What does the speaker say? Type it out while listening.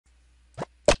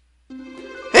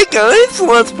guys,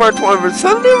 let's part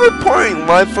 170 reporting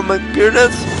live from my computer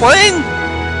that's playing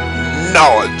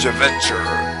Knowledge Adventure.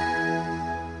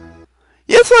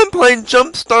 Yes, I'm playing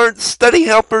Jumpstart Study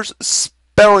Helpers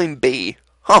Spelling Bee.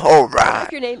 Alright.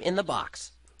 Type your name in the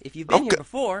box. If you've been here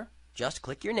before, just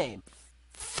click your name.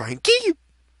 Frankie?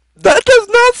 That does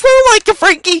not sound like a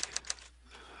Frankie.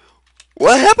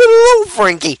 What happened to little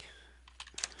Frankie?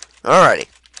 Alrighty.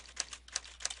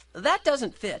 That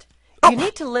doesn't fit. You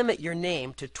need to limit your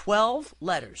name to 12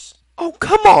 letters. Oh,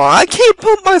 come on. I can't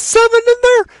put my 7 in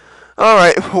there.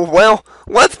 Alright, well,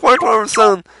 let's part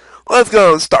 107. Let's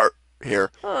go and start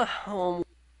here.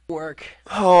 Homework.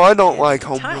 Oh, I don't like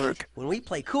Tight homework. when we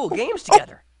play cool games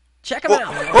together. Check them out.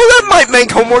 Oh, that might make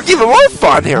homework even more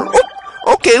fun here.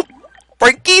 Oh, okay,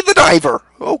 Frankie the Diver.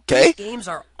 Okay. These games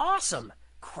are awesome.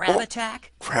 Crab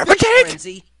Attack, Crab Fish Attack?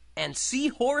 Frenzy, and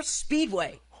Seahorse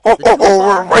Speedway. Oh, The toolbox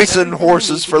we're has racing everything you horses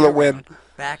need to for the get win. around.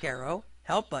 Back arrow,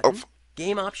 help button,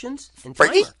 game options, and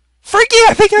Frankie? timer. Frankie,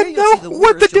 I think I Here you'll see know the what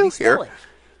to words you'll do be here. spelling.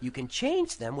 You can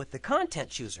change them with the content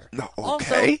chooser. No,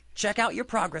 Also, okay. check out your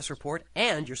progress report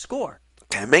and your score.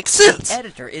 That makes sense. The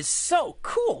editor is so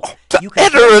cool. The You can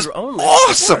editor build is your own list of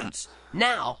awesome. words.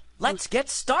 Now, let's get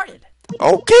started.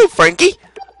 Okay, Frankie.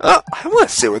 I want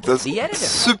to see what this The editor.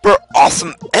 super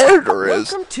awesome editor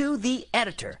is. Welcome to the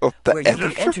editor, Oh, the where you editor?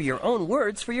 can enter your own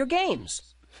words for your games.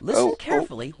 Listen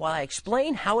carefully while I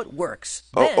explain how it works.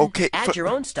 Oh, Then okay, add your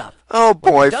own stuff. Oh,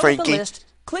 When boy, you're done with Frankie. the list,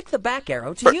 click the back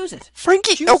arrow to use it.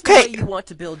 Frankie, Choose okay. the way you want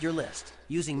to build your list,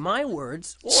 using my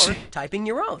words or typing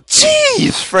your own.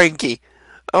 Jeez, Frankie.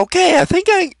 Okay, I think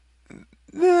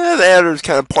the editor's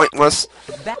kind of pointless.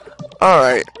 Back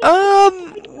Alright,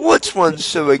 which one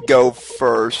should we go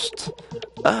first?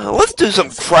 Let's do some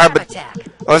Crab Attack.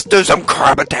 Let's do some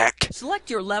Crab Attack. Select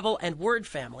your level and word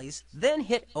families, then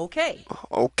hit OK.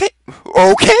 Okay,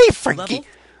 okay, Frankie.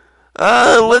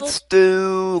 Level? Let's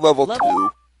do level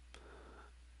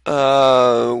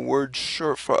 2. Words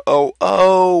short for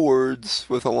O, words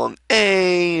with a long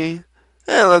A.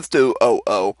 Let's do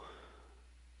O.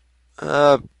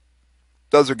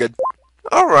 Those are good.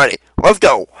 Alrighty, let's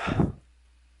go.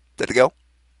 Did it go?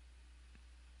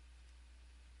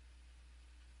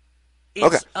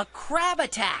 It's a crab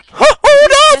attack. Oh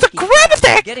no, it's a Pesky crab crabs are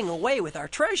attack! Getting away with our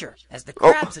treasure. As the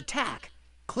crabs attack,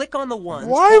 click on the ones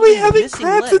Why are we holding the having missing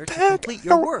crabs letter to attack? complete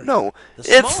your word. No,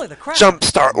 The it's smaller the crab,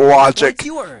 Jumpstart the more logic. points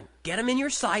you earn. Get them in your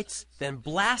sights, then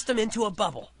blast them into a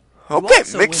bubble. You Okay,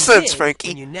 also makes win sense, big Frankie.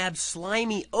 when you nab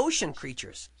slimy ocean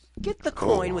creatures. Get the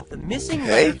coin with the missing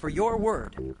okay. letter for your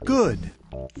word. Good.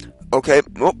 Okay.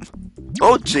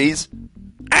 Oh, jeez.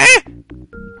 Ah!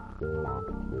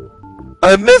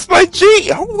 I missed my G.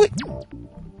 Holy!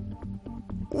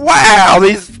 Wow,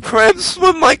 these crabs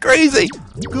swim like crazy.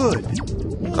 Good.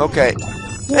 Okay.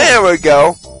 There we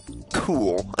go.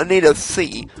 Cool. I need a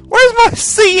C. Where's my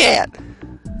C at?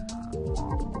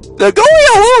 They're going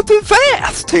a little too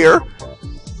fast here.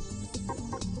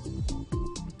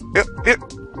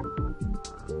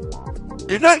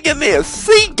 You're not giving me a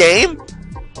C game.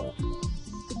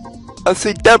 A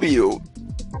CW.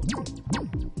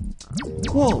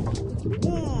 Whoa.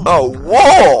 Oh,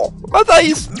 whoa! I thought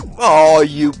you. Oh,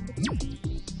 you.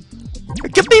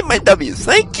 Give me my W's.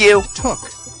 Thank you. Took.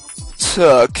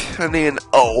 I need an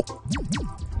O.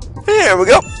 There we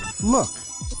go. Look.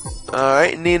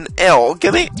 Alright, need an L.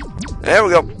 Give me. There we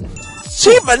go.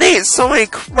 Gee, I need so many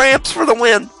cramps for the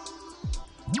win.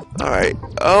 Alright.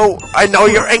 Oh, I know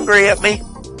you're angry at me.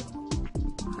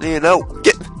 Need an O.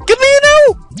 Give me an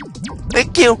O!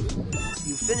 Thank you.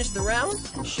 You finished the round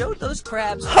and showed those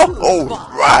crabs Oh, spot.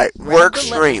 right. Grab Work the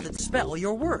stream. letters that spell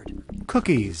your word.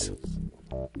 Cookies.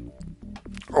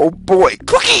 Oh boy,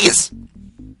 cookies!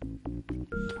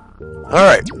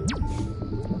 Alright.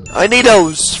 I need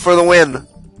O's for the win.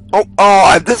 Oh,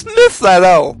 I just missed that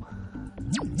O.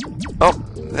 Oh,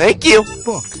 thank you.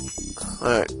 Book.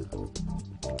 Alright.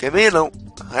 Give me an O.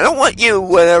 I don't want you,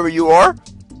 whatever you are.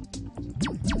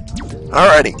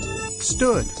 Alrighty.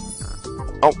 Stood.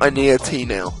 Oh, I need a T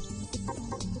now.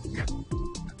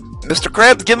 Mr.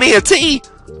 Krabs, give me a T!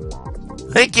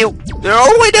 Thank you. They're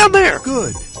all the way down there.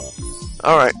 Good.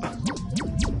 Alright.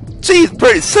 Gee, it's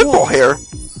pretty simple here.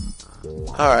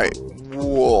 Alright.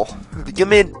 Wool. Give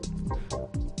me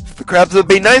if the crabs would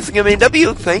be nice, give me a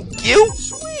W. Thank you.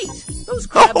 Sweet! Those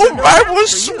crabs Oh, are no that match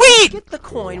was for you. sweet! Get the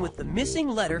coin with the missing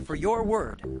letter for your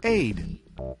word. Aid.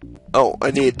 Oh,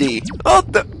 I need a D. Oh,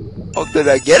 did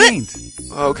I get it? Paint.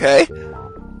 Okay.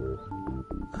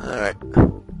 Alright.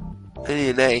 I need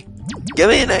an A. Give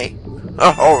me an A.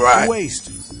 Oh, alright.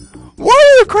 Waste. Why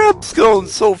are the crabs going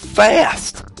so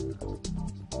fast?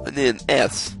 I need an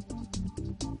S.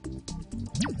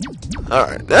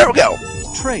 Alright, there we go.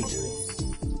 Trait.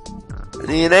 I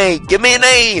need an A. Give me an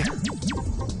A.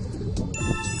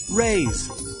 Raise.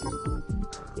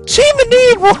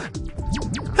 Jiminy,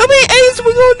 how many A's are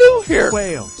we gonna do here?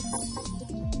 Quail.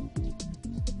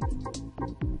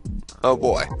 Oh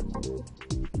boy.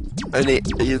 I need,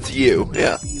 it's you,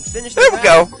 yeah. You finished There the we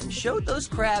go. round and showed those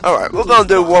crabs. Alright, we're gonna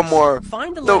do one more.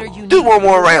 Find the No, letter you do need. one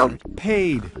more round.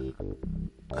 Paid.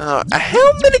 How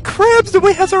many crabs do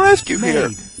we have to rescue here?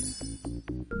 Made.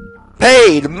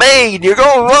 Paid, made, you're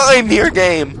gonna rhyme here,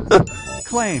 game.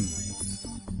 Claim.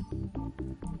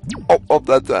 Oh,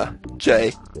 that's a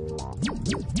J.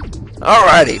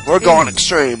 Alrighty, we're going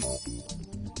extreme.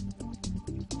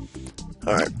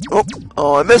 Alright.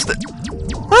 Oh, I missed it.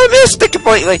 I missed it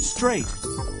completely. Straight.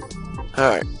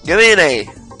 Alright, give me an A.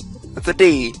 That's a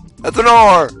D. That's an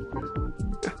R.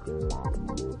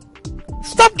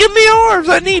 Stop giving me R's,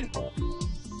 I need...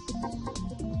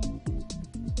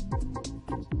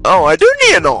 Oh, I do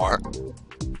need an R.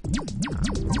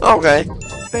 Okay.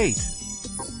 Bait.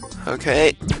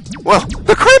 Okay. Well,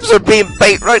 the crabs are being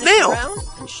bait right now. Round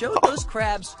and showed those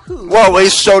crabs who. Well, we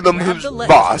showed them Grab who's the letters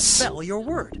boss. and spell your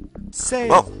word. Sail.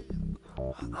 Well,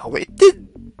 oh wait, did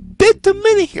too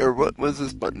many here. What was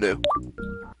this button do?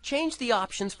 Change the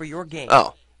options for your game.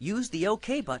 Oh, Use the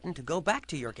OK button to go back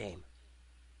to your game.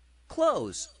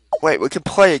 Close. wait, we can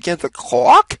play against the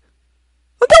clock?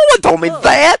 Well, no one told me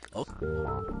that.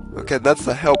 Okay, that's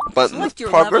the help button. Select your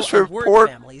Progress level of word report.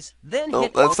 families, then No,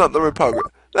 hit that's not the progress.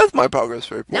 That's my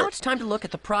progress report. Now it's time to look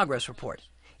at the progress report.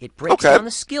 It breaks Okay. down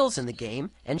the skills in the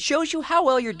game and shows you how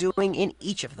well you're doing in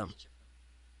each of them.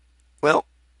 Well,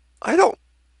 I don't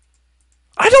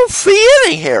see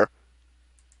any here.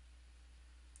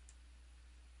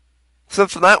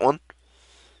 Except for that one.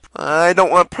 I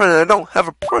don't want a printer. I don't have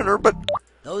a printer, but...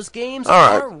 Those games All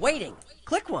right. are waiting.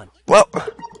 Click one. Well,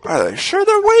 are they sure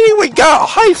they're waiting? We got a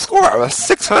high score of a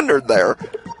 600 there.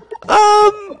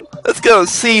 Let's go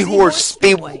Seahorse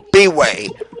Speedway.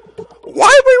 Why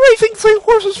are we racing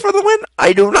seahorses for the win?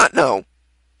 I do not know.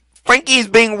 Frankie's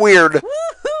being weird.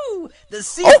 Woohoo! The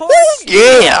seahorse. Oh,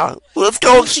 yeah! Let's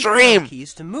go Use the arrow extreme.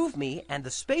 keys to move me and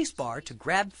the space bar to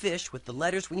grab fish with the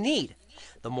letters we need.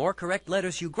 The more correct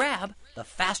letters you grab, the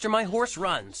faster my horse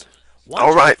runs. Watch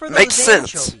All right, out for makes those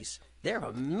sense. anchovies. They're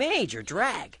a major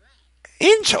drag.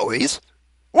 Anchovies?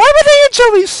 Why would the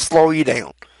anchovies slow you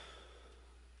down?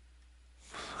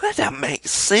 That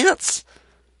makes sense.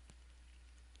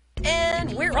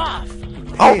 And we're off.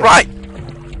 All right.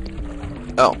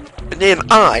 Oh, and then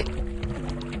I.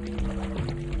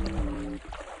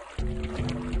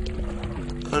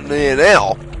 And then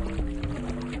L.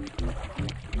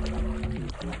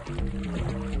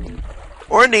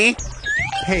 Or an E.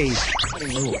 Paid.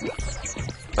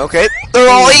 Okay, they're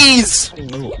all E's.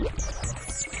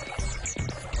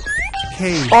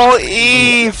 Cave. All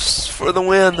E's for the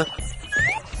win.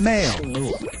 Mail.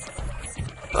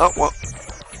 Oh, well.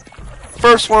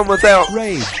 First one without.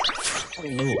 Rage.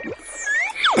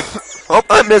 Oh,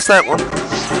 I missed that one.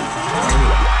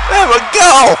 There we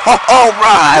go. All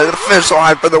right, the finish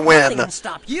line for the Nothing win. can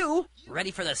stop you.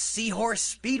 Ready for the Seahorse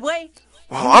Speedway?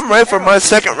 Well, I'm ready for my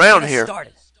second round here.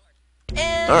 Started.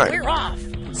 And All right. we're off.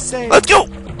 Sail. Let's go.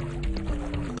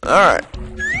 All right.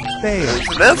 Fail.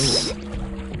 There's this.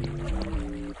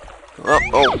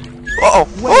 Uh-oh.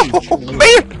 Wage. Oh,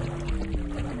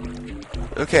 man.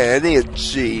 Okay, I need a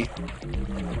G.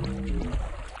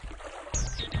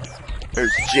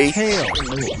 There's G. Hail.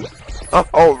 Oh,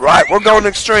 all right, we're going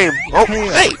extreme. Oh,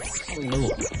 Hail. hey.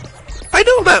 I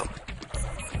know that.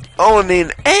 Oh, I need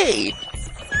an A.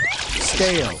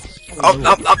 Stale.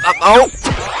 Oh.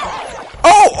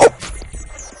 Oh.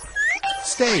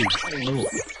 Stage.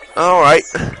 All right.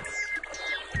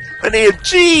 I need a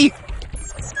G.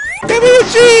 Give me a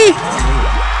G.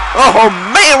 Oh,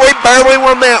 man, we barely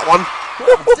won that one.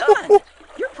 Well done.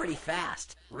 You're pretty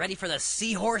fast. Ready for the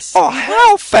Seahorse Oh, Speedway?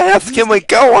 how fast can we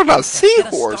go on a Let's get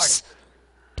us seahorse?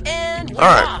 started. And we're All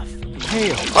right. off.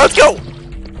 Hail. Let's go.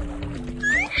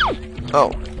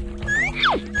 Oh,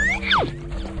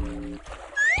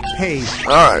 Page.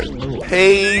 all right.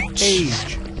 Page.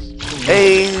 Age.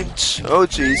 Age. Oh,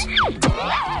 jeez.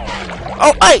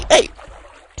 Oh, hey.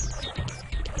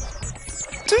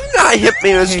 Do not hit me,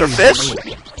 Mr. Fish.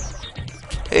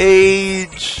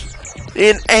 Age.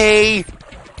 In A.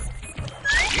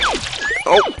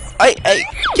 Oh, hey.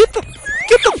 Get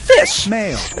the fish.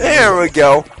 Mail. There we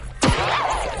go.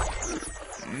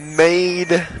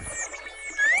 Made.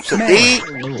 So D.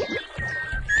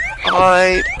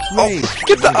 I. Oh,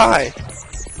 get the I.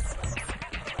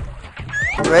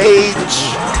 Rage.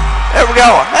 There we go.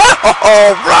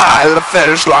 All right, the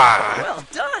finish line. Well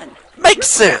done. Makes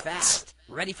sense. Fast.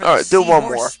 Ready for All the right, do one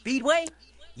Seahorse more. Speedway?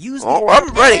 Use Oh, the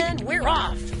I'm ready. and we're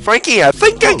off. Frankie, I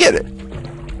think I get it.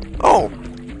 Oh,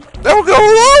 they'll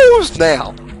go Lowe's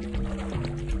now.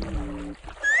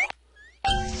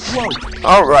 Whoa.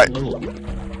 All right.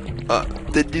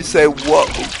 Did you say whoa?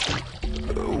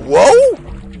 Whoa?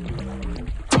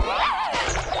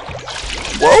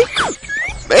 Woke?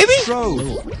 Maybe?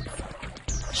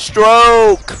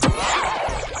 Stroke.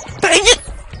 Dang it!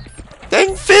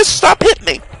 Dang fish, stop hitting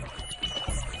me.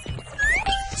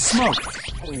 Smoke.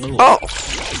 Oh.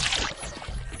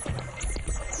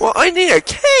 Well, I need a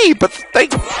K, but dang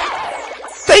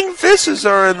fishes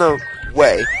are in the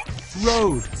way.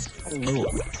 Road.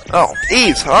 Oh,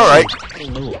 E's, alright.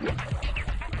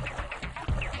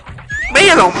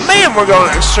 Man, oh man, we're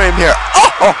going extreme here.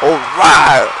 Oh,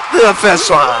 right. The fish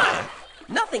line.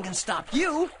 Nothing can stop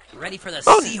you. Ready for the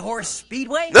Oh. Seahorse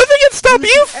Speedway? Nothing can stop Use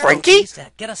you, the arrow Frankie. keys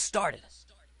to get us started.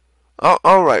 Oh,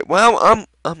 alright, well, I'm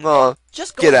gonna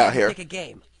Just go get ahead out and here. pick a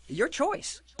game. Your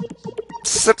choice.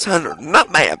 600,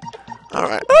 not bad.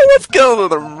 Alright, oh, let's go to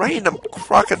the random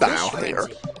crocodile Fish here.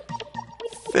 frenzy.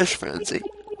 Fish frenzy.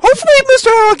 Hopefully Mr.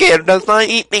 Alligator does not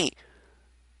eat me.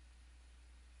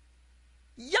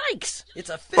 Yikes! It's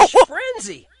a fish Oh,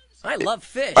 frenzy. I love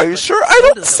fish. Are you but sure? so I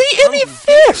don't does see those any hungry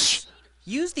fish.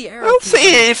 Use the arrow I don't keys see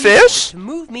on the any keyboard fish. to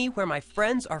move me where my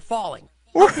friends are falling.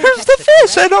 Where's Help me catch the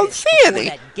fish? I correct don't fish see before any.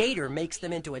 That gator makes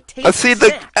them into a tasty I see the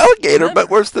snack. alligator, Remember, but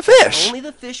where's the fish? Only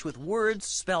the fish with words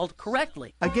spelled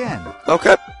correctly. Again.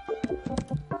 Okay.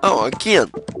 Oh, again.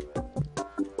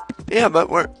 Yeah, but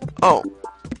where? Oh.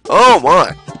 Oh,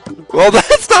 my. Well,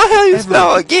 that's not how you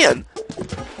spell again.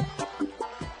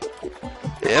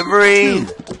 Every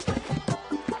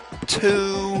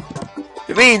two.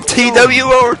 You mean TW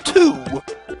or two?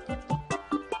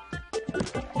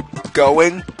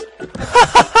 Going.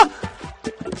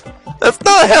 That's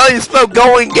not how you spell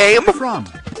going, game. From.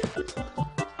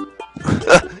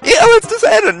 Yeah, let's just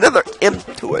add another M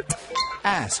to it.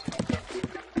 Ask.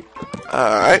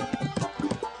 Alright.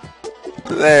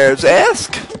 There's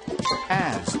ask.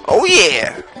 As. Oh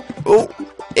yeah. Oh,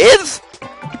 is.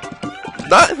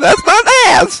 Not, that's not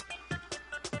as.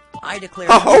 I declare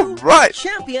Oh, you right.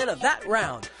 champion of that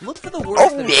round. Look for the words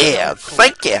Oh that are yeah, spelled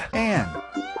thank you.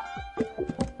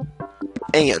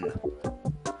 And.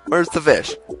 Where's the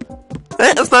fish?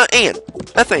 That's not Ann.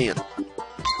 That's Ann.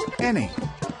 Any.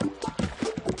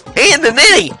 Ann and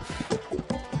Annie.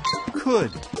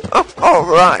 Could. Oh,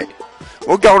 alright.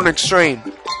 We're going extreme.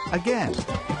 Again.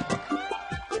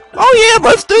 Oh yeah,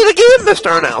 let's do it again,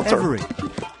 Mr. Announcer. Every.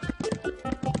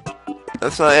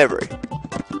 That's not every.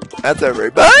 That's every.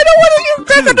 But I don't want to get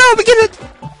crocodile to get it.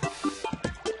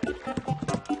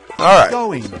 Alright.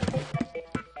 Going.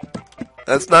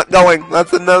 That's not going.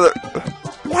 That's another.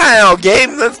 Wow,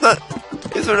 game. That's not.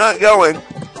 These are not going.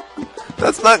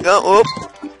 That's not going. Whoop.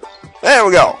 There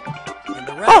we go. And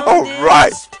the round Oh, is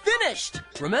right. finished.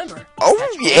 Remember. Oh, catch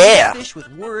only yeah. Fish with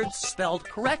words spelled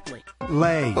correctly.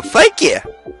 Lay. Well, thank you.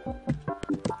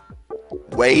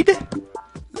 Wade? Is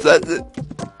that the.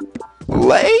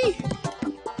 Lay?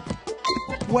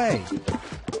 Way.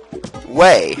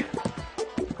 Way.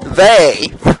 They.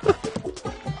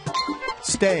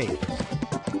 Stay.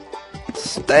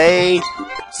 Stay.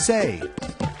 Say.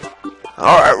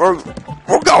 Alright,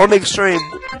 we're going extreme.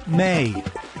 May.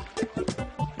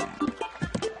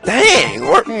 Dang,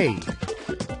 Hey.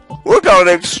 we're going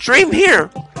extreme here.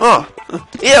 Huh.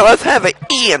 Yeah, let's have an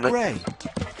Ian. Gray.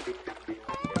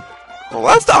 Well,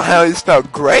 that's not how you spell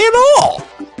gray at all.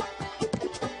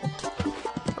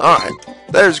 Alright,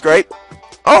 there's great.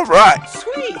 Alright.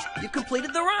 Sweet! You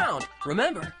completed the round.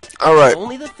 Remember. Alright.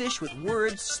 Only the fish with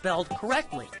words spelled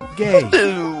correctly. Gay.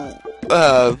 Do,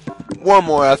 one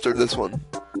more after this one.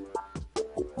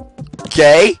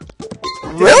 Gay?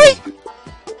 Really?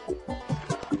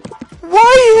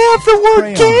 Why do you have the word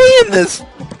Crayon. gay in this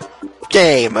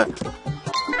game?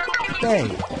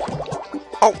 Bay.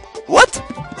 Oh, what?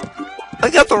 I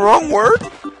got the wrong word?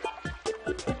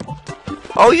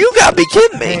 Oh, you gotta be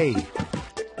kidding me. Hey.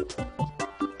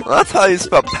 Well, that's how you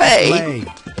spell pay. Lay.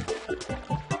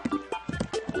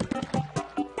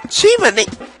 Chimney.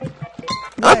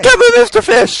 I'm Lay. coming, Mr.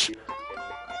 Fish.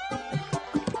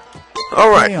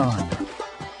 Alright. Crayon.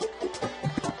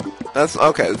 That's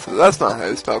okay. So that's not how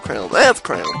you spell crayon. That's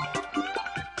crayon.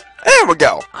 There we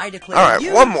go. I declare Alright,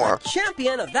 you one more.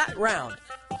 champion of that round.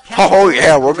 Oh,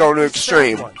 yeah, we're going to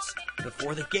extreme. Once,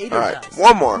 before the gator Alright, does.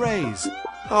 one more. Raise.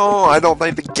 Oh, I don't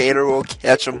think the gator will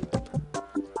catch him.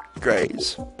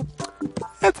 Graze.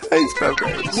 That's how you spell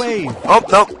graze. Wave. Oh,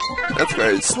 no. That's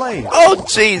graze. Slave. Oh,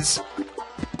 jeez.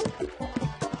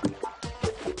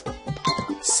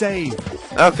 Save.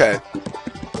 Okay.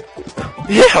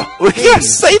 Yeah, we gotta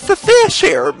save the fish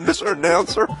here, Mr.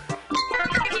 Announcer.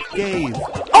 Gave.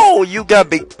 Oh, you gotta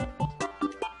be...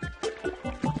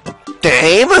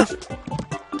 Dame?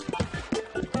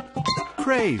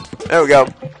 Crave. There we go.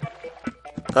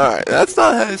 Alright, that's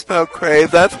not how you spell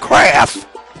crave, that's craft.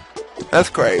 That's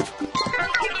crave.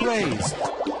 Praise.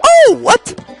 Oh,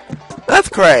 what? That's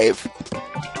crave.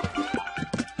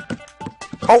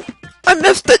 Oh, I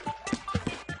missed it.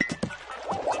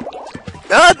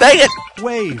 Oh, dang it.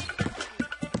 Wave.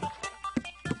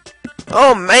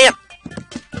 Oh, man.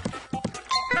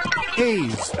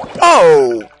 Haze.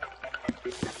 Oh.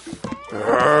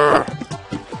 Urgh.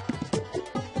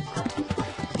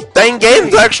 Dang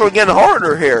game's actually getting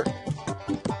harder here.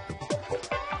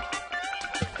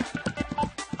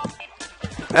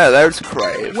 Yeah, there's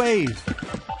crave. Wave.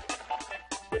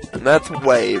 And that's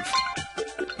wave.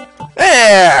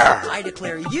 There! I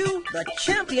declare you the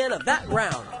champion of that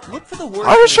round. Look for the word.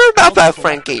 I was sure about that,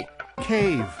 Frankie.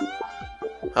 Cave.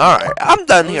 Alright, I'm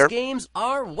done Those here. games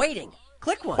are waiting.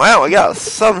 Click one. Wow, I got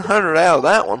 700 out of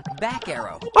that one. Back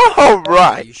arrow. Are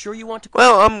Alright. you sure you want to quit?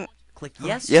 Well, I'm... Click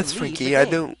yes. Yes, to leave Frankie, the I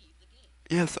game. do.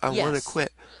 Yes, I want to Yes.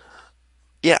 quit.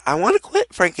 Yeah, I want to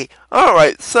quit, Frankie.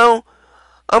 Alright, so...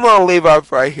 I'm gonna leave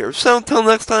off right here. So, until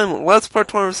next time, Let's Play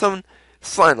 27.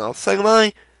 Sign off. Say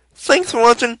goodbye. Thanks for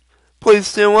watching.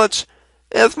 Please do watch,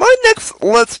 as my next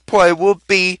Let's Play will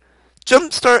be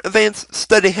Jumpstart Advanced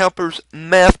Study Helpers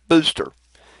Math Booster.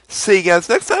 See you guys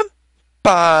next time.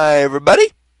 Bye,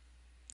 everybody.